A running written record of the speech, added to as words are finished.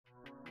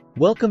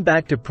Welcome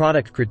back to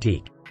Product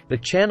Critique, the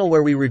channel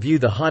where we review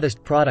the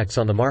hottest products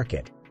on the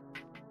market.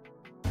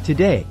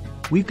 Today,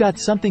 we've got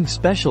something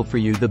special for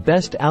you: the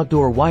best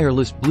outdoor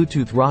wireless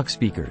Bluetooth rock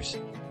speakers.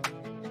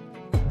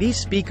 These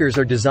speakers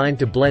are designed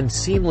to blend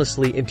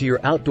seamlessly into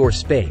your outdoor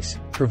space,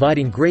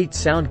 providing great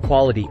sound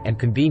quality and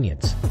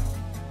convenience.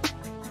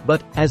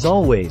 But, as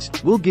always,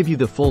 we'll give you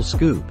the full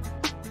scoop.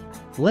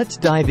 Let's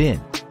dive in.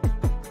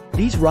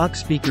 These rock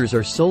speakers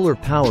are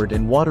solar-powered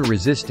and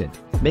water-resistant,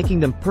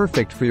 making them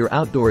perfect for your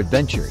outdoor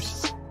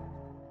adventures.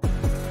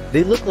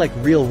 They look like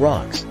real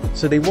rocks,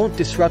 so they won't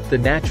disrupt the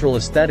natural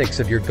aesthetics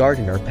of your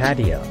garden or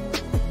patio.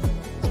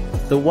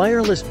 The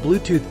wireless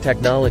Bluetooth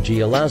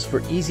technology allows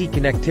for easy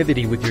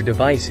connectivity with your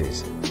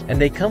devices,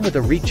 and they come with a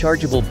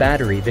rechargeable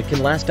battery that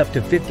can last up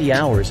to 50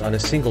 hours on a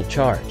single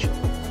charge.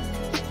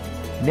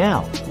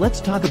 Now, let's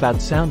talk about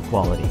sound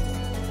quality.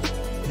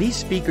 These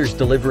speakers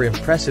deliver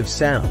impressive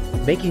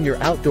sound, making your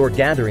outdoor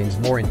gatherings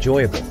more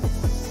enjoyable.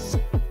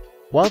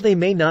 While they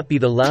may not be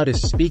the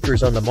loudest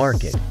speakers on the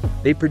market,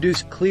 they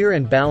produce clear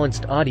and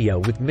balanced audio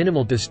with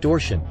minimal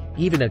distortion,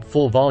 even at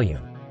full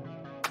volume.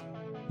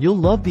 You'll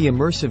love the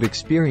immersive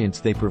experience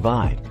they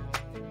provide.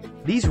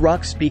 These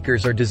rock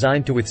speakers are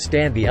designed to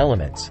withstand the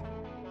elements.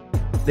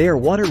 They are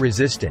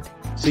water-resistant,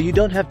 so you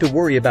don't have to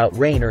worry about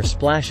rain or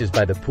splashes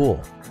by the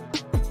pool.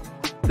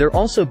 They're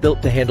also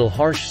built to handle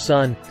harsh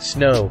sun,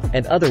 snow,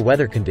 and other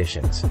weather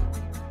conditions.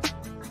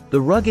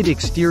 The rugged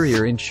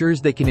exterior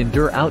ensures they can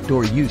endure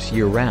outdoor use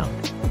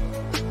year-round.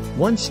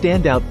 One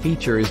standout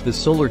feature is the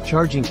solar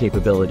charging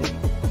capability.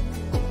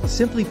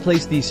 Simply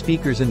place these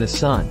speakers in the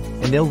sun,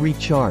 and they'll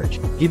recharge,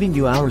 giving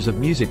you hours of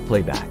music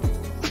playback.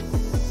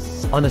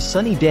 On a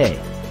sunny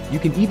day, you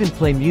can even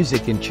play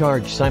music and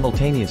charge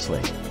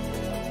simultaneously.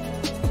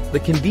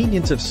 The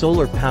convenience of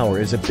solar power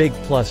is a big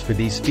plus for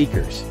these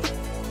speakers.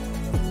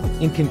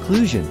 In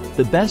conclusion,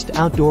 the best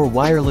outdoor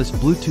wireless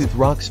Bluetooth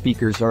rock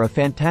speakers are a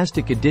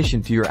fantastic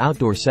addition to your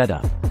outdoor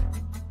setup.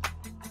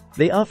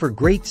 They offer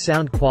great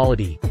sound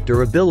quality,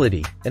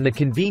 durability, and the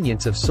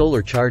convenience of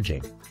solar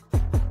charging.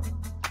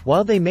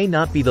 While they may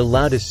not be the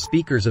loudest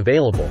speakers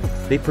available,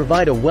 they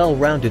provide a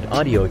well-rounded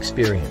audio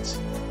experience.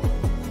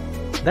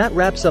 That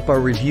wraps up our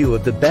review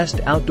of the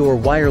best outdoor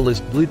wireless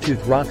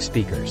Bluetooth rock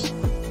speakers.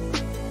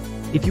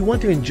 If you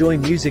want to enjoy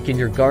music in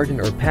your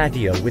garden or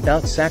patio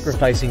without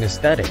sacrificing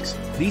aesthetics,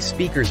 these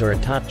speakers are a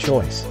top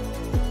choice.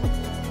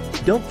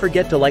 Don't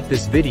forget to like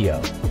this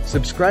video,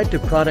 subscribe to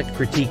Product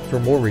Critique for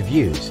more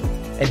reviews,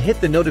 and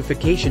hit the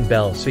notification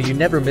bell so you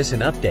never miss an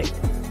update.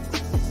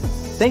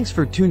 Thanks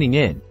for tuning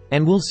in,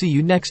 and we'll see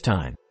you next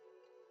time.